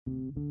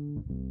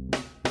Welcome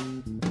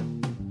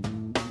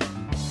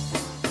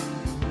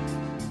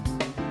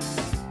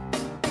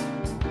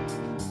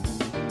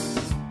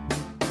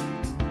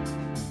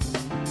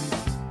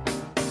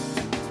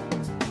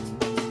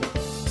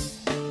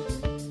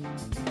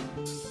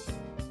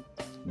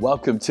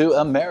to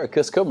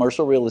America's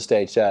Commercial Real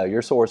Estate Show,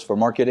 your source for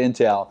market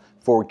intel,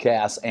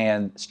 forecasts,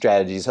 and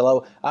strategies.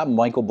 Hello, I'm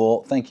Michael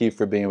Bull. Thank you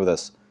for being with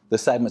us.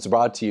 This segment is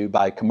brought to you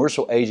by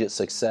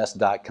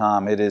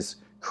CommercialAgentSuccess.com. It is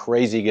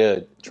crazy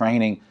good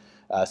training,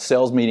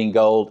 sales meeting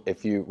gold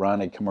if you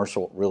run a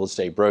commercial real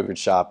estate brokerage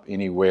shop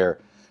anywhere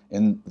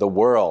in the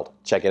world.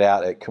 Check it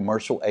out at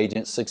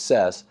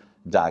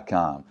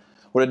CommercialAgentSuccess.com.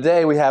 Well,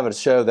 today we have a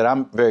show that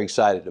I'm very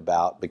excited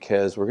about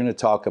because we're going to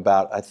talk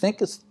about, I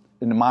think it's,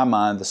 in my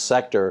mind, the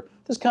sector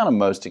that's kind of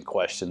most in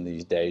question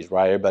these days,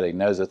 right? Everybody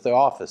knows it's the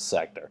office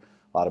sector.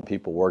 A lot of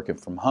people working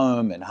from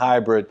home and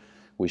hybrid.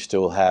 We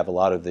still have a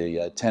lot of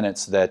the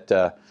tenants that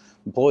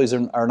employees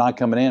are not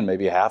coming in.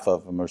 Maybe half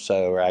of them or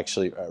so are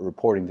actually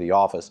reporting to the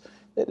office.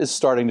 It is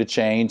starting to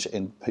change,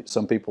 and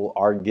some people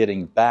are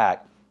getting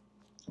back.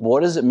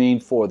 What does it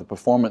mean for the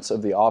performance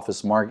of the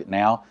office market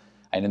now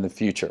and in the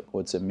future?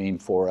 What's it mean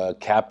for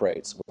cap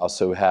rates? We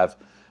also have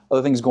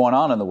other things going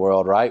on in the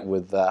world, right,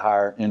 with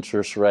higher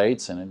interest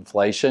rates and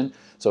inflation.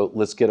 So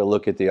let's get a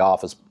look at the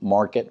office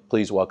market.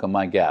 Please welcome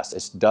my guest.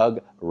 It's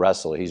Doug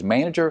Russell. He's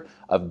Manager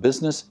of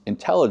Business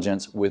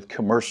Intelligence with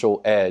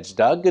Commercial Edge.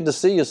 Doug, good to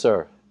see you,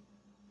 sir.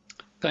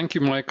 Thank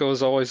you, Michael.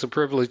 It's always a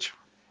privilege.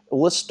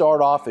 Let's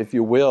start off, if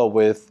you will,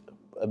 with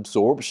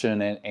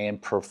absorption and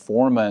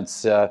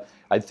performance.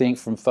 I think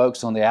from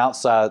folks on the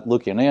outside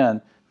looking in,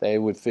 they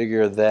would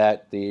figure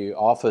that the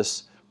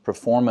office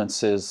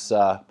performance is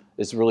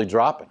really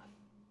dropping.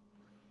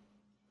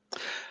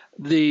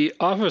 The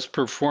office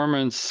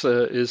performance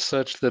is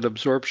such that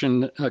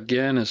absorption,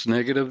 again, is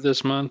negative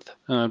this month,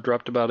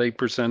 dropped about 8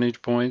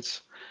 percentage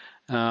points.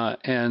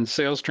 And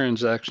sales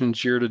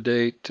transactions year to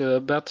date,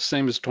 about the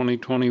same as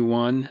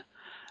 2021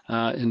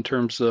 in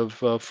terms of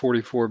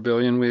 44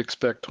 billion. We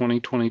expect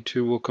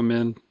 2022 will come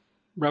in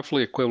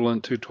roughly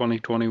equivalent to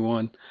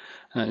 2021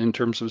 in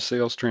terms of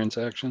sales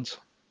transactions.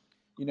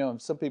 You know,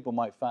 some people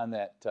might find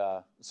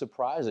that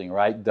surprising,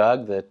 right,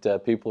 Doug,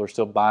 that people are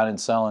still buying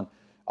and selling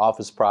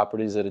office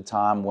properties at a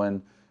time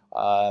when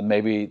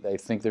maybe they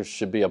think there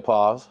should be a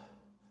pause?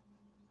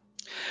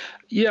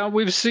 Yeah,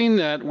 we've seen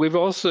that. We've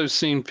also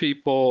seen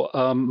people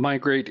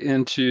migrate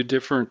into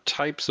different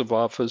types of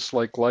office,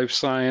 like life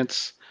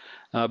science,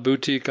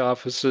 boutique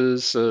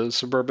offices,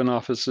 suburban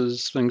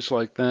offices, things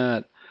like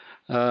that,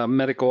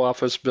 medical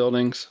office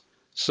buildings.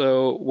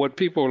 So what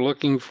people are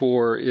looking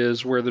for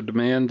is where the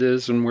demand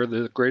is and where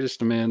the greatest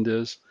demand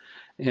is,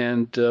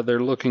 and they're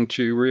looking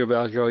to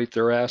reevaluate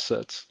their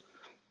assets.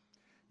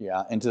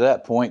 Yeah, and to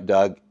that point,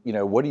 Doug, you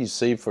know, what do you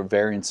see for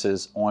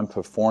variances on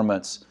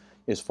performance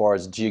as far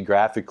as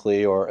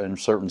geographically or in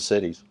certain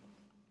cities?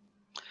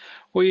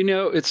 Well, you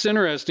know, it's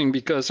interesting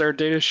because our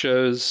data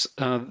shows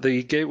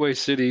the gateway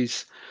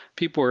cities,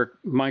 people are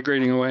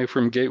migrating away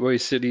from gateway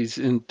cities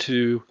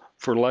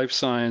for life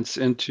science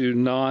into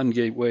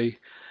non-gateway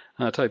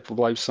type of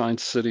life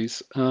science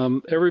cities.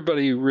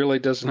 Everybody really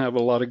doesn't have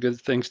a lot of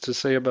good things to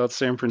say about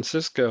San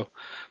Francisco,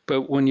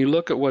 but when you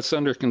look at what's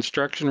under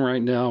construction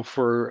right now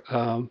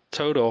for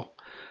total,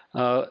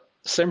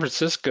 San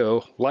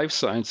Francisco life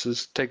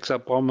sciences takes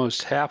up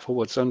almost half of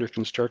what's under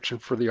construction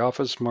for the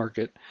office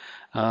market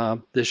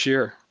this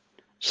year.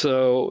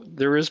 So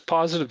there is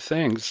positive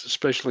things,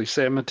 especially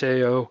San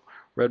Mateo,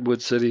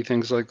 Redwood City,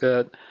 things like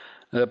that,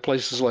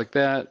 places like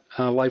that,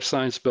 life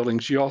science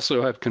buildings. You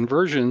also have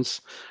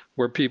conversions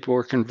where people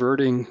are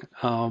converting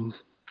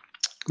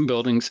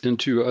buildings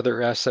into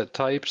other asset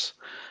types.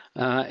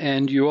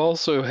 And you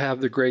also have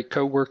the great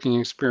co-working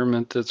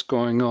experiment that's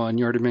going on.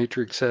 Yardi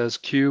Matrix has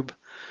Cube,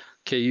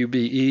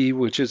 KUBE,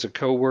 which is a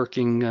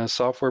co-working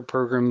software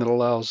program that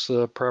allows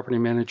property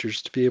managers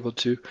to be able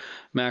to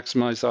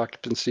maximize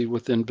occupancy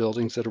within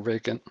buildings that are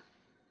vacant.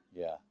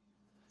 Yeah,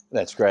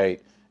 that's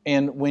great.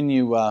 And when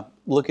you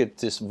look at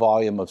this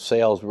volume of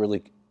sales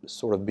really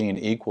sort of being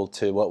equal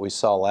to what we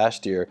saw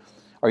last year,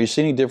 are you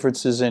seeing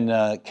differences in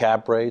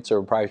cap rates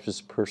or prices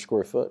per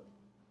square foot?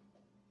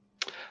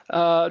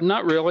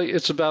 Not really.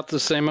 It's about the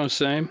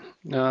same.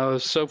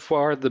 So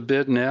far, the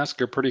bid and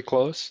ask are pretty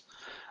close.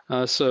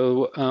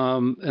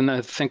 And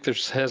I think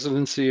there's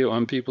hesitancy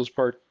on people's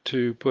part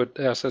to put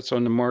assets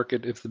on the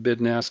market if the bid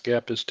and ask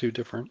gap is too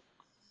different.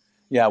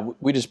 Yeah,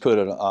 we just put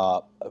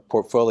a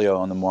portfolio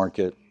on the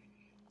market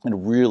in a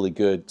really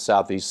good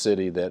southeast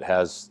city that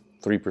has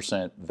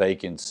 3%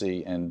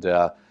 vacancy, and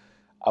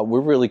I'm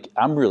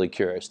really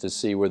curious to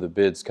see where the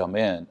bids come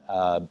in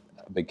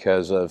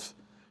because of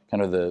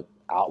kind of the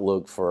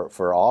outlook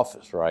for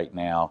office right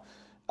now.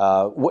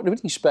 What do you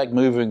expect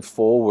moving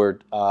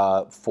forward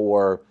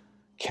for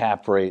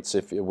cap rates,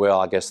 if you will?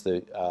 I guess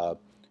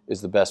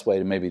is the best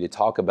way to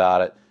talk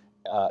about it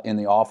in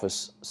the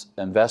office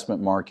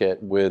investment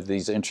market with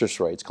these interest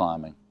rates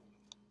climbing.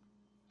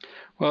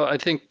 Well, I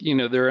think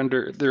they're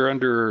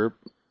under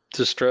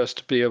distress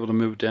to be able to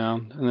move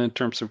down, and in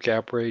terms of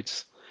cap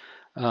rates.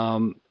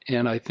 And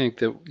I think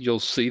that you'll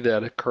see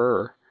that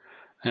occur.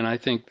 And I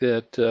think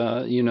that,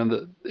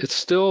 it's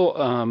still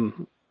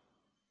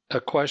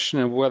a question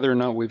of whether or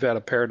not we've had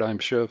a paradigm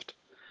shift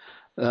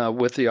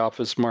with the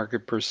office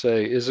market per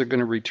se. Is it going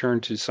to return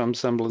to some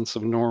semblance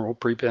of normal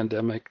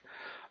pre-pandemic,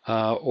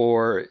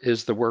 or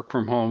is the work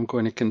from home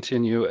going to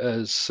continue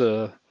as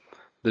the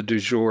du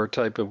jour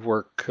type of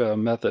work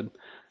method?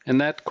 And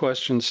that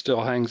question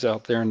still hangs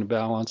out there in the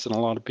balance, and a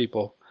lot of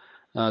people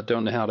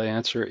don't know how to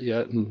answer it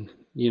yet. And,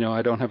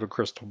 I don't have a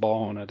crystal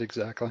ball on it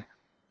exactly.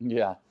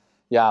 Yeah,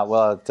 yeah.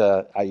 Well,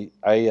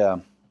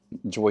 I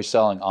enjoy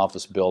selling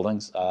office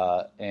buildings,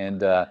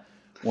 and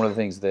one of the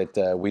things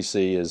that we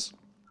see is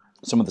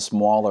some of the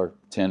smaller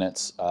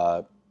tenants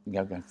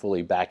going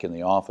fully back in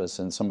the office,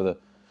 and some of the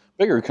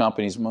bigger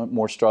companies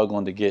more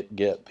struggling to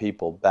get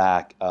people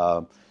back.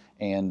 Elon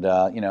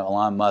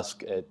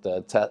Musk at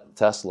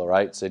Tesla,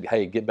 right, said,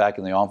 "Hey, get back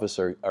in the office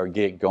or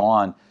get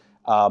gone."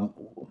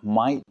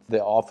 Might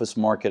the office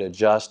market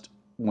adjust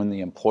when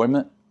the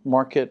employment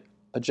market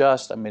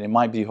adjusts? I mean, it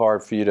might be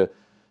hard for you to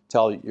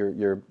tell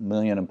your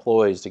million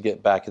employees to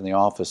get back in the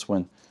office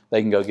when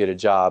they can go get a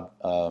job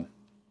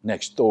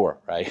next door,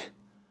 right?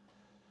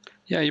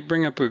 Yeah, you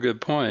bring up a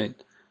good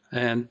point.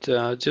 And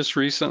just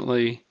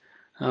recently,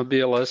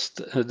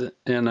 BLS,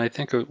 and I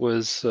think it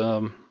was,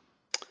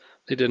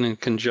 they did it in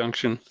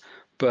conjunction,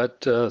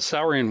 but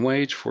salary and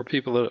wage for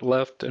people that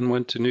left and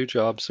went to new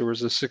jobs, there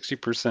was a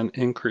 60%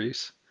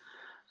 increase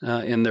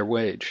in their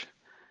wage.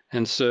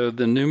 And so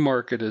the new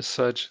market is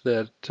such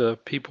that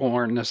people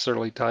aren't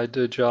necessarily tied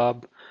to a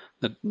job.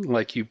 That,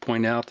 like you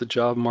point out, the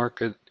job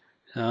market,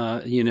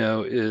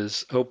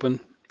 is open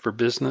for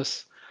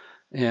business.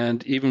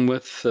 And even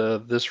with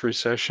this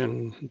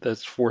recession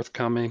that's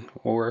forthcoming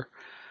or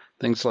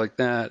things like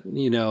that,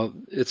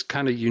 it's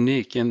kind of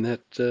unique in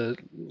that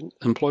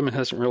employment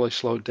hasn't really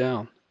slowed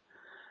down.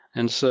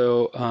 And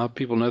so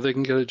people know they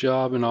can get a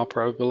job, and all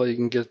probability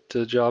can get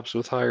jobs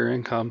with higher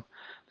income.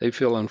 They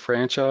feel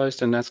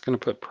enfranchised, and that's going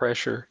to put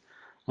pressure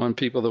on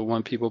people that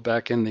want people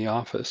back in the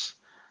office.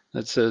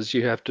 That says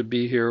you have to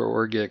be here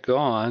or get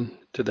gone,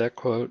 to that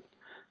quote.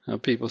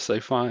 People say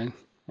fine.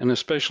 And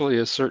especially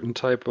a certain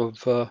type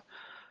of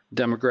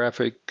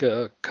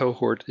demographic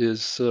cohort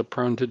is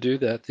prone to do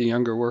that, the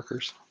younger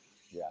workers.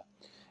 Yeah.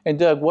 And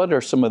Doug, what are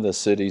some of the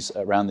cities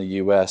around the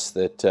U.S.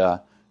 that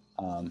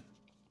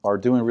are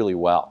doing really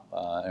well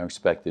and are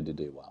expected to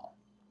do well?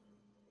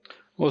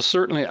 Well,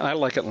 certainly I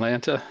like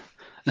Atlanta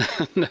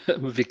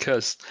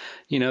because,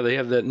 they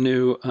have that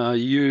new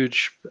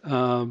huge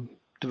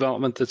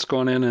development that's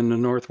going in the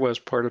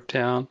northwest part of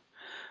town.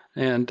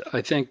 And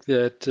I think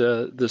that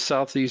the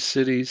southeast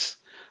cities,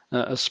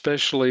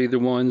 especially the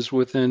ones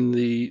within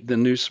the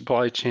new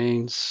supply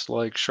chains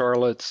like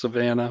Charlotte,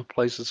 Savannah,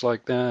 places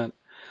like that,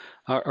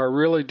 are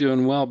really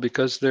doing well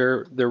because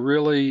they're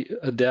really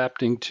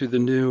adapting to the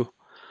new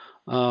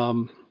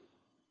um,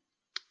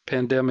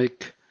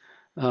 pandemic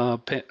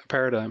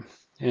paradigm.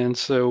 And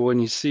so when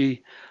you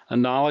see a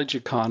knowledge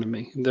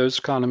economy, those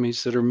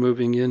economies that are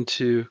moving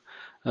into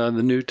the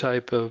new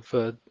type of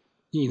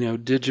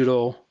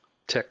digital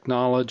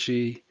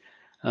technology,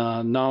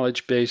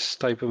 knowledge-based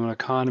type of an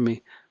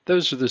economy,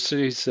 those are the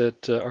cities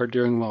that are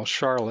doing well.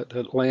 Charlotte,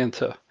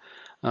 Atlanta,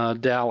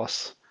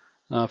 Dallas,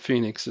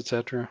 Phoenix,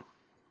 etc.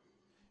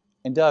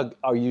 And Doug,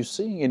 are you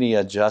seeing any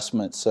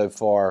adjustments so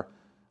far?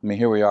 I mean,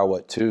 here we are,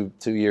 what, two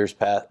years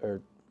past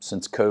or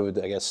since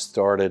COVID, I guess,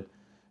 started.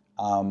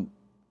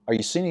 Are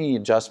you seeing any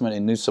adjustment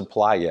in new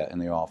supply yet in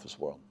the office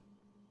world?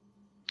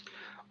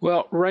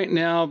 Well, right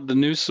now the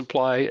new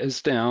supply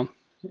is down,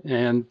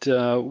 and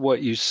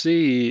what you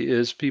see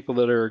is people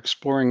that are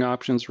exploring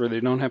options where they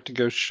don't have to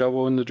go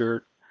shovel in the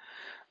dirt,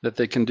 that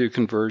they can do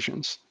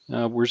conversions.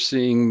 We're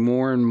seeing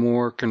more and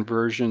more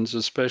conversions,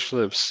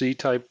 especially of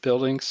C-type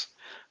buildings,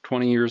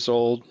 20 years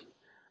old,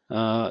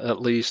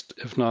 at least,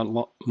 if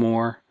not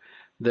more,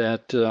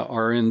 that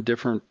are in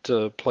different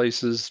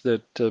places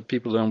that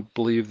people don't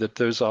believe that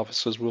those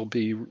offices will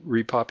be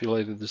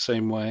repopulated the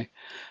same way.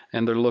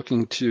 And they're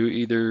looking to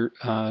either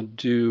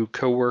do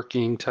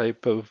co-working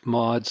type of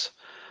mods,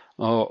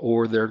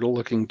 or they're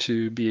looking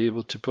to be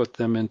able to put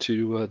them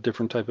into a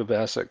different type of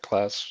asset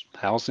class,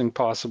 housing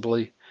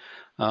possibly,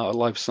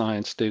 life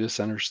science, data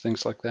centers,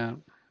 things like that.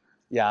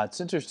 Yeah,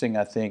 it's interesting.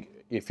 I think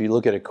if you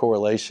look at a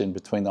correlation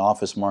between the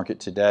office market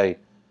today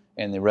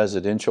and the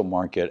residential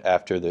market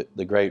after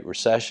the Great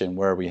Recession,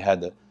 where we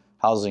had the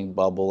housing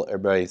bubble,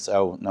 everybody said,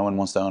 oh, no one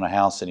wants to own a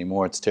house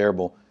anymore, it's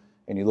terrible.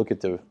 And you look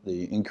at the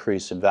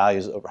increase in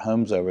values of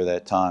homes over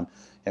that time,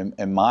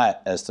 and my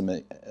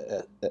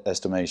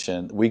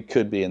estimation, we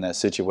could be in that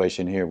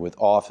situation here with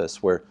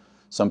office where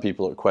some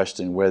people are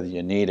questioning whether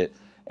you need it.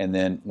 And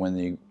then when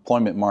the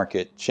employment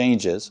market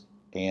changes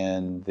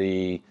and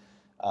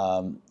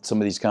some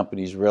of these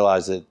companies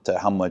realize that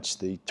how much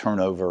the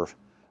turnover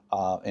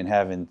and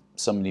having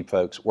so many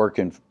folks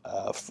working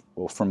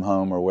from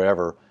home or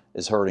wherever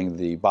is hurting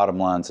the bottom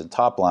lines and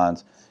top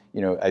lines,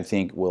 I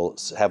think we'll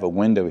have a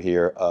window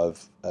here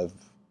of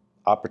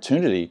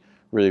opportunity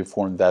really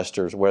for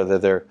investors, whether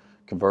they're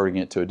converting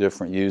it to a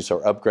different use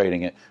or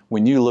upgrading it.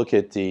 When you look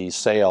at the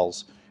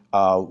sales,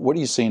 what are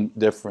you seeing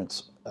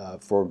difference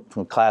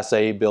from Class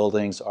A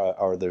buildings?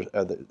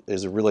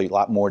 Is there really a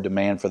lot more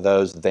demand for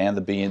those than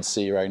the B and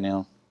C right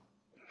now?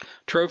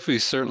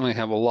 Trophies certainly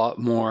have a lot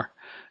more.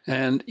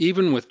 And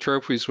even with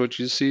trophies, what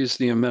you see is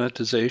the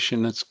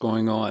amenitization that's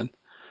going on,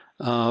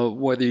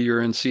 whether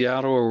you're in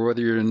Seattle or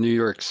whether you're in New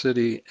York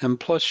City. And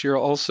plus, you're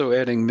also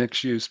adding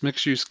mixed use.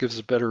 Mixed use gives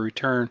a better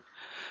return.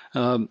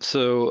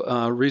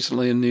 So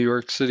recently in New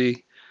York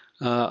City,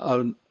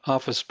 an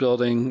office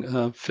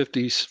building,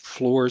 50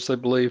 floors, I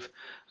believe,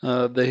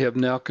 they have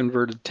now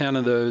converted 10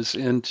 of those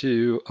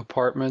into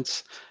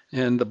apartments,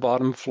 and the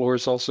bottom floor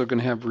is also going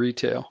to have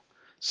retail.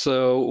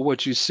 So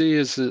what you see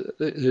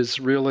is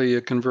really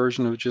a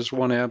conversion of just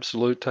one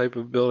absolute type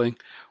of building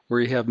where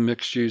you have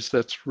mixed use.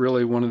 That's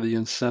really one of the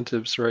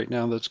incentives right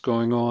now that's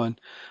going on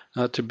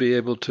to be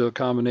able to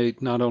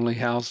accommodate not only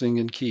housing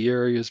in key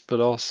areas, but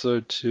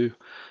also to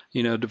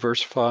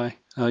diversify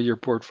your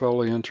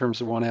portfolio in terms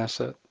of one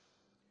asset.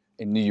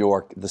 In New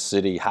York, the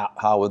city,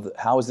 how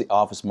is the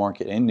office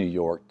market in New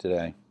York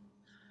today?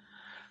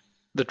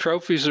 The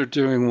trophies are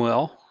doing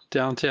well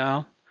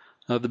downtown.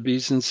 The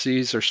B's and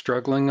C's are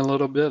struggling a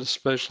little bit,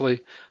 especially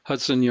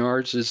Hudson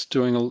Yards is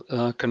doing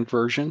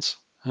conversions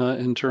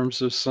in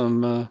terms of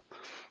some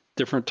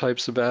different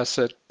types of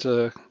asset,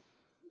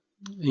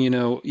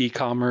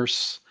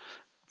 e-commerce,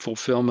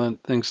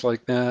 fulfillment, things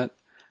like that,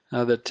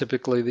 that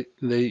typically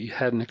they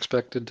hadn't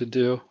expected to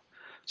do.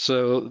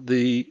 So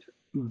the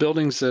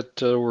buildings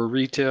that were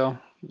retail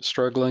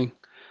struggling.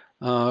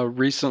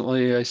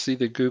 Recently, I see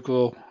that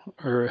Google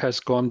has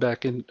gone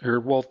back in, or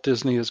Walt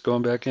Disney has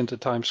gone back into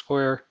Times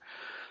Square.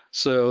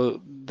 So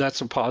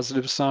that's a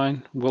positive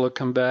sign. Will it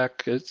come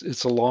back?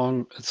 It's a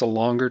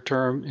longer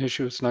term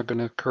issue. It's not going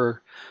to occur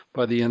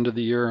by the end of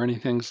the year or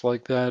anything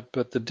like that.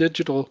 But the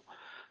digital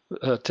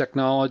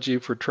technology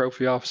for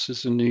trophy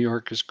offices in New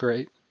York is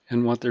great.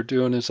 And what they're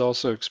doing is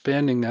also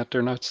expanding that.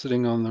 They're not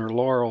sitting on their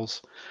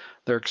laurels.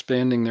 They're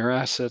expanding their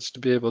assets to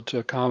be able to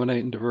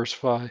accommodate and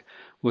diversify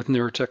with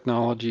newer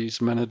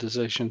technologies,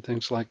 monetization,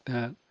 things like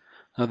that.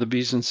 The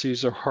B's and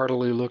C's are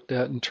heartily looked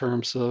at in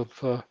terms of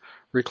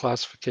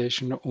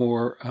reclassification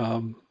or,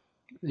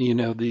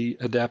 the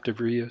adaptive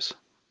reuse.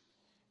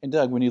 And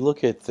Doug, when you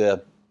look at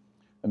the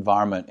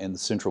environment in the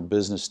central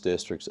business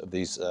districts of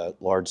these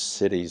large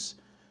cities,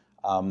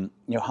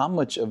 how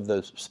much of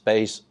the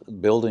space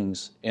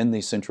buildings in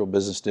these central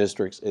business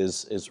districts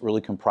is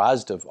really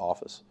comprised of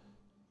office?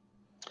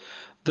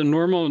 The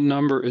normal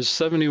number is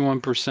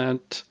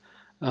 71%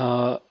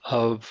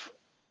 of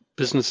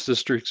business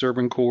districts,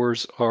 urban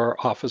cores are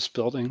office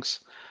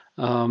buildings.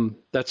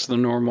 That's the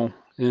normal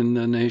in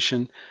the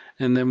nation.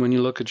 And then when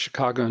you look at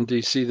Chicago and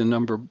DC, the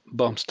number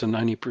bumps to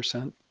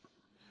 90%.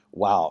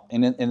 Wow,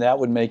 and that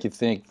would make you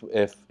think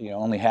if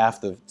only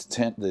half the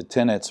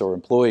tenants or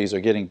employees are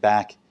getting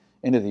back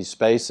into these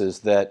spaces,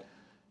 that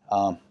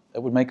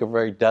it would make a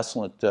very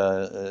desolate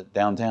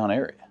downtown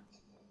area.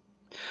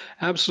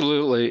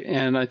 Absolutely.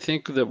 And I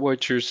think that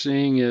what you're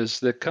seeing is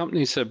that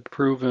companies have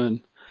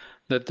proven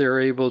that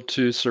they're able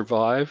to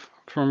survive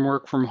from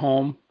work from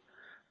home.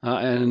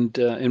 And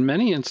in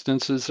many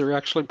instances, they're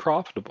actually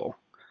profitable.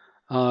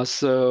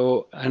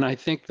 And I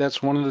think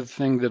that's one of the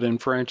things that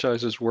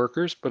enfranchises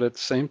workers, but at the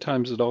same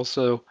time, it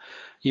also,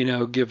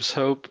 gives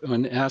hope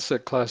in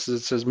asset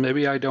classes. It says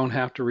maybe I don't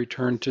have to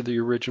return to the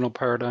original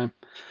paradigm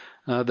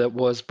that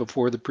was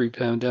before the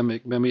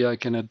pre-pandemic. Maybe I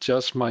can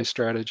adjust my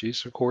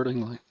strategies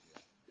accordingly.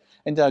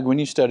 And Doug, when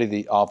you study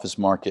the office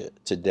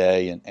market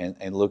today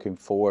and looking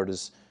forward,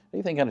 does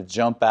anything kind of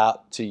jump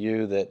out to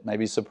you that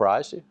maybe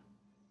surprised you?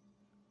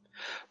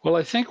 Well,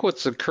 I think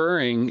what's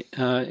occurring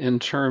in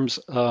terms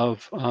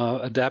of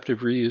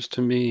adaptive reuse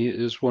to me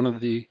is one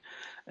of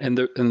and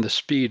the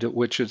speed at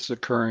which it's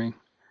occurring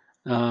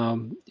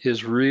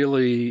is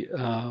really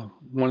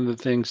one of the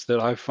things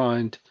that I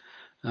find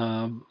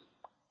um,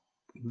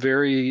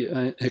 very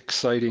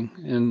exciting.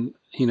 And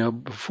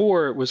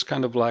before it was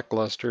kind of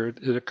lackluster,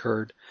 it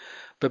occurred,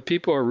 but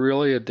people are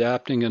really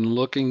adapting and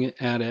looking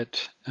at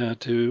it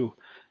to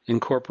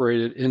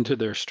incorporate it into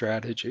their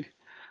strategy.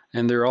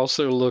 And they're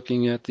also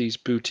looking at these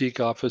boutique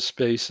office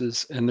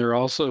spaces, and they're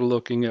also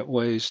looking at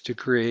ways to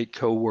create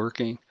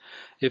co-working.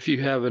 If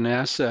you have an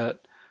asset,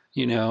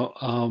 you know,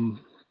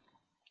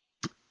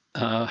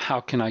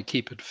 how can I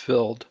keep it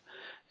filled,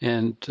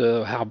 and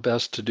how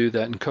best to do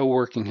that? And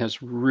co-working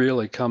has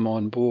really come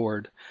on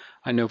board.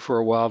 I know for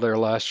a while there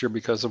last year,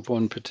 because of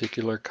one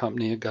particular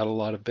company, it got a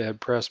lot of bad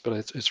press, but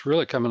it's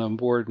really coming on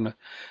board, and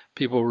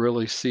people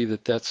really see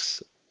that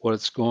that's what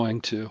it's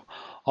going to.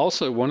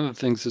 Also, one of the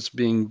things that's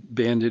being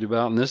bandied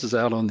about, and this is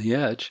out on the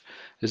edge,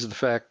 is the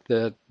fact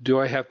that do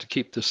I have to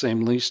keep the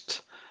same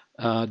lease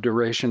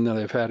duration that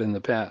I've had in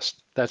the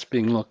past? That's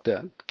being looked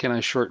at. Can I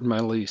shorten my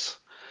lease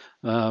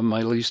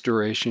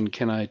duration?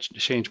 Can I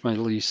change my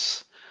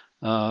lease,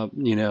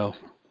 you know,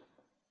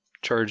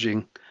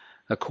 charging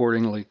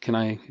accordingly? Can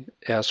I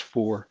ask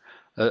for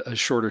a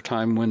shorter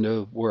time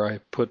window where I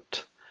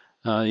put,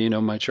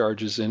 my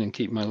charges in and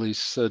keep my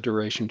lease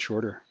duration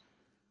shorter?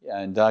 Yeah,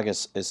 and Doug,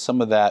 is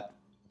some of that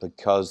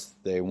because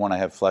they want to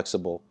have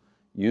flexible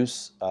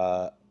use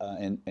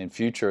in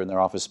future in their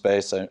office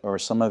space, or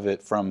some of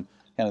it from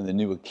kind of the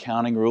new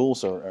accounting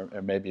rules, or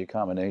maybe a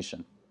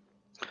combination?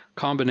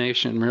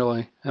 Combination,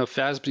 really.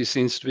 FASB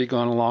seems to be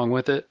going along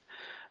with it,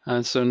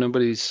 and so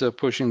nobody's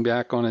pushing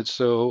back on it.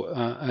 So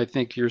I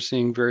think you're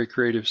seeing very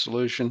creative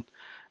solution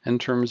in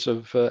terms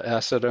of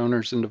asset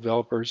owners and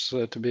developers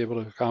to be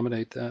able to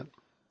accommodate that.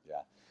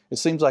 Yeah, it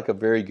seems like a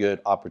very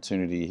good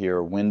opportunity here,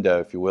 a window,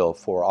 if you will,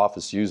 for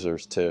office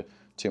users to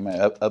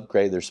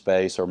upgrade their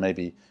space or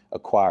maybe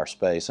acquire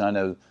space. And I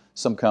know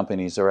some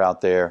companies are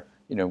out there,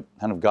 kind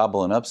of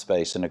gobbling up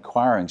space and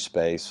acquiring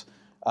space.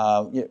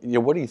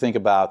 What do you think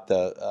about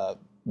the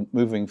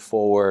moving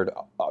forward?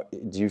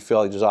 Do you feel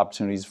like there's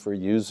opportunities for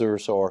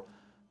users, or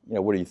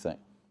what do you think?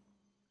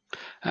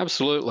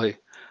 Absolutely.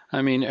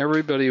 I mean,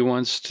 everybody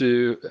wants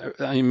to.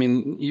 I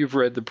mean, you've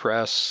read the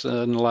press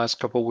in the last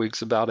couple of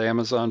weeks about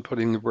Amazon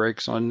putting the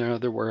brakes on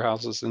their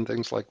warehouses and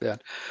things like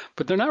that,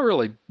 but they're not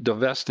really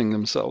divesting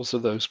themselves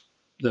of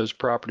those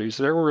properties.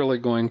 They're really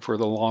going for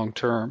the long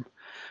term.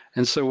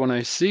 And so when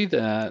I see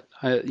that,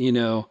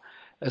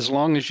 as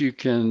long as you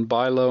can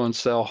buy low and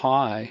sell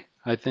high,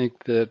 I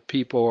think that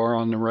people are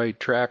on the right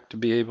track to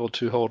be able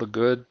to hold a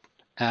good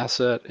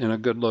asset in a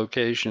good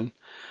location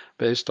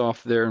based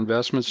off their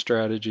investment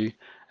strategy,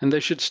 and they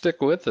should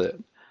stick with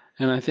it.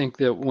 And I think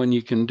that when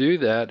you can do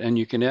that and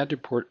you can add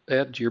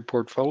to your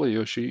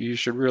portfolio, you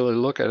should really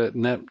look at it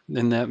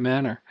in that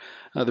manner.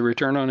 The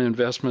return on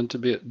investment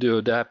to do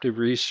adaptive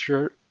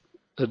research,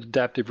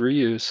 adaptive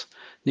reuse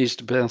needs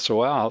to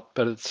pencil out,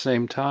 but at the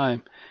same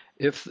time,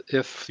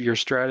 if your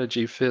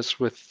strategy fits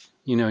with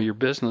your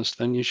business,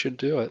 then you should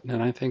do it.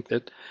 And I think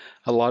that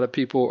a lot of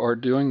people are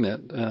doing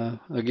that.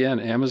 Again,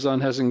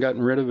 Amazon hasn't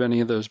gotten rid of any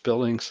of those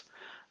buildings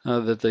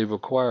that they've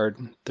acquired.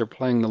 They're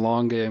playing the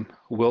long game.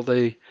 Will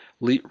they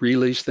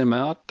release them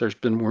out? There's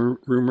been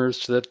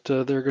rumors that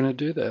they're going to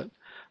do that,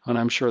 and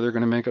I'm sure they're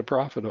going to make a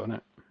profit on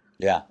it.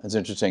 Yeah, it's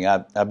interesting.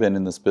 I've been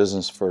in this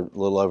business for a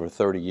little over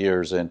 30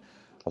 years, and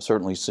I've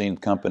certainly seen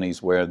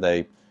companies where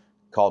they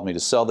called me to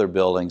sell their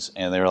buildings,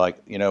 and they were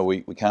like,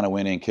 we kind of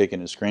went in kicking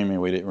and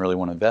screaming. We didn't really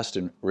want to invest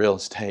in real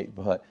estate,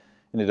 but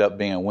ended up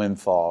being a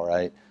windfall,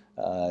 right?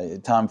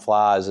 Time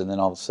flies, and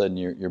then all of a sudden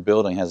your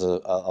building has a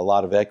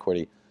lot of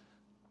equity.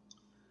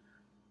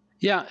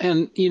 Yeah,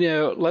 and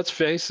let's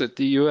face it,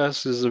 the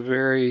U.S. is a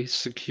very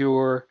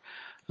secure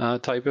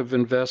type of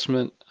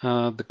investment.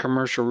 The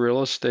commercial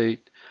real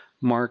estate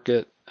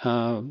market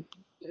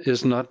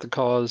is not the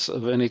cause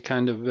of any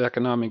kind of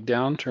economic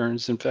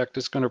downturns. In fact,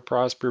 it's going to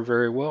prosper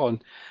very well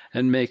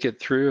and make it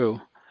through.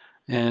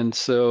 And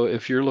so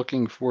if you're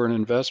looking for an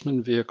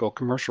investment vehicle,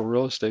 commercial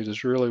real estate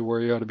is really where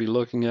you ought to be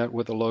looking at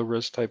with a low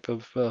risk type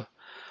of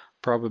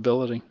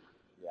probability.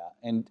 Yeah,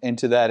 and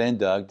to that end,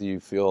 Doug, do you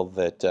feel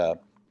that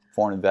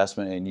foreign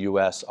investment in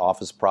U.S.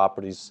 office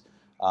properties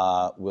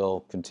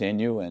will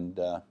continue, and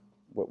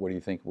what do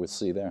you think we'll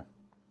see there?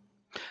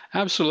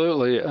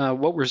 Absolutely.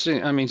 What we're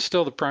seeing, I mean,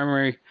 still the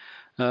primary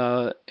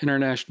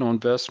international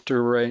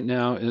investor right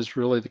now is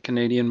really the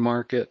Canadian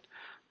market,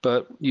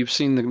 but you've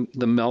seen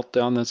the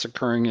meltdown that's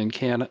occurring in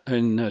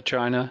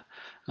China.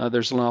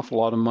 There's an awful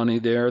lot of money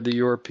there. The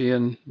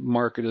European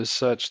market is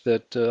such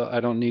that I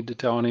don't need to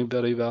tell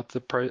anybody about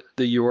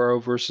the euro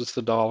versus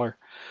the dollar.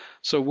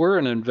 So we're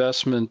an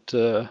investment,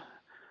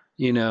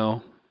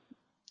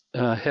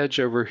 hedge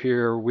over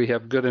here. We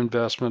have good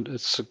investment.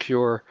 It's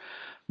secure.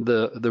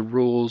 The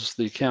rules,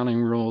 the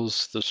accounting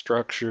rules, the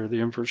structure, the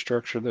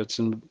infrastructure that's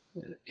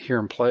here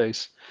in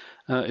place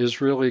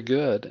is really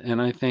good.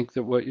 And I think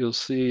that what you'll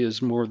see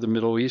is more of the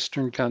Middle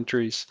Eastern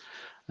countries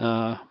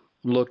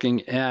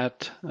looking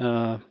at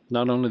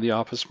not only the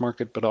office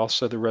market, but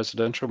also the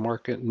residential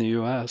market in the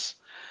U.S.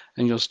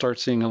 And you'll start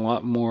seeing a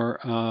lot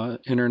more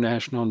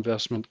international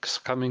investments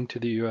coming to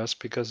the U.S.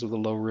 because of the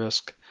low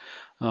risk,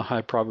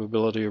 high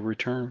probability of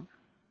return.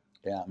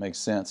 Yeah, it makes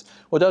sense.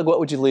 Well, Doug, what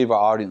would you leave our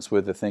audience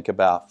with to think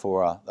about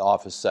for the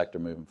office sector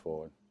moving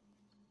forward?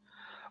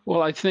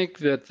 Well, I think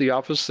that the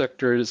office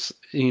sector is,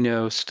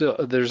 still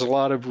there's a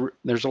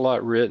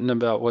lot written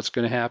about what's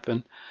going to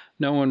happen.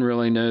 No one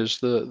really knows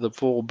the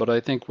full, but I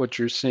think what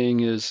you're seeing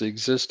is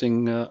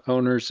existing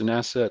owners and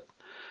asset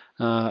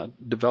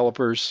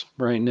developers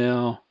right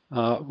now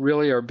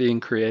really are being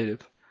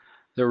creative.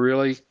 They're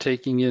really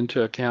taking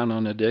into account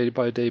on a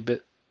day-by-day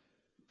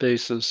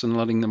basis and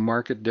letting the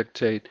market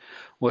dictate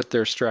what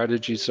their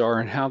strategies are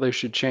and how they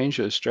should change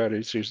those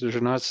strategies. They're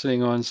not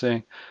sitting on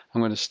saying,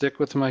 I'm going to stick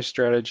with my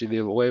strategy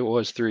the way it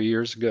was 3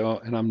 years ago,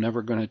 and I'm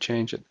never going to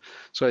change it.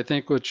 So I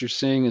think what you're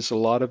seeing is a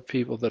lot of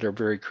people that are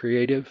very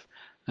creative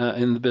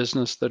in the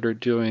business that are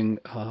doing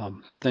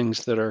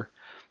things that are,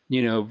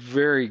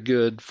 very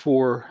good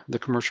for the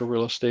commercial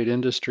real estate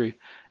industry,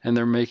 and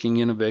they're making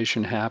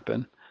innovation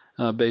happen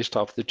based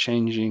off the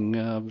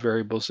changing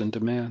variables in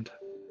demand.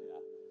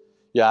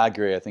 Yeah, I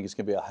agree. I think it's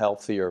going to be a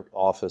healthier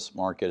office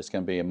market. It's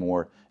going to be a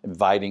more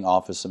inviting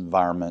office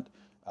environment.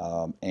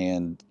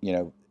 And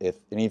if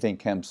anything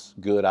comes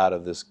good out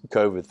of this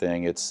COVID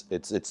thing, it's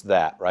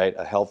that, right?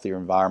 A healthier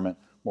environment,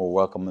 more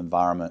welcome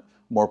environment,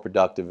 more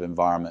productive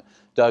environment.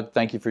 Doug,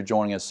 thank you for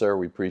joining us, sir.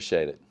 We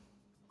appreciate it.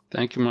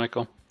 Thank you,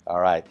 Michael. All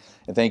right.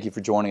 And thank you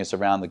for joining us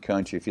around the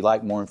country. If you'd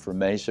like more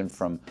information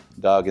from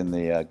Doug and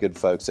the good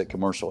folks at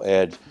Commercial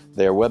Edge,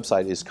 their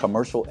website is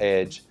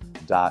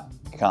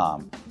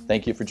commercialedge.com.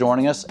 Thank you for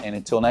joining us. And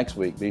until next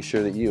week, be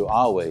sure that you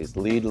always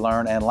lead,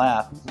 learn, and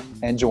laugh,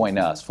 and join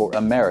us for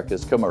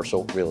America's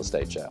Commercial Real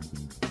Estate Show.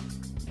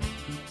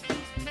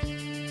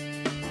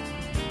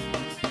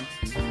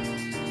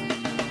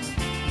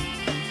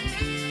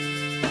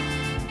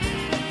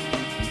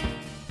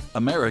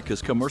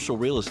 America's Commercial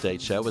Real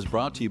Estate Show is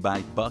brought to you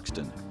by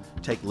Buxton.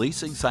 Take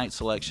leasing, site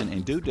selection,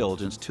 and due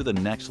diligence to the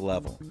next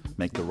level.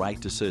 Make the right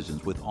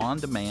decisions with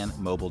on-demand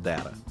mobile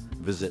data.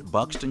 Visit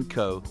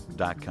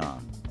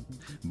buxtonco.com.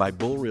 By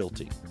Bull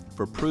Realty.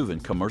 For proven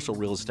commercial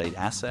real estate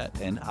asset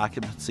and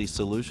occupancy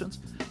solutions,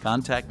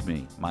 contact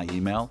me. My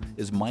email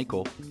is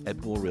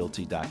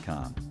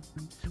michael@bullrealty.com.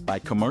 By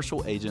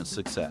Commercial Agent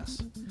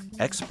Success.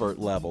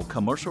 Expert-level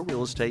commercial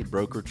real estate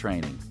broker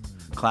training.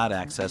 Cloud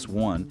Access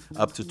 1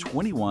 up to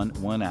 21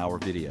 one-hour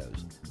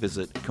videos.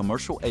 Visit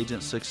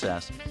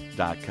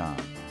commercialagentsuccess.com.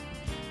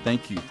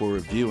 Thank you for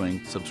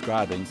reviewing,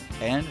 subscribing,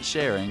 and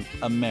sharing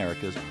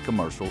America's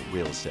Commercial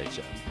Real Estate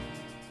Show.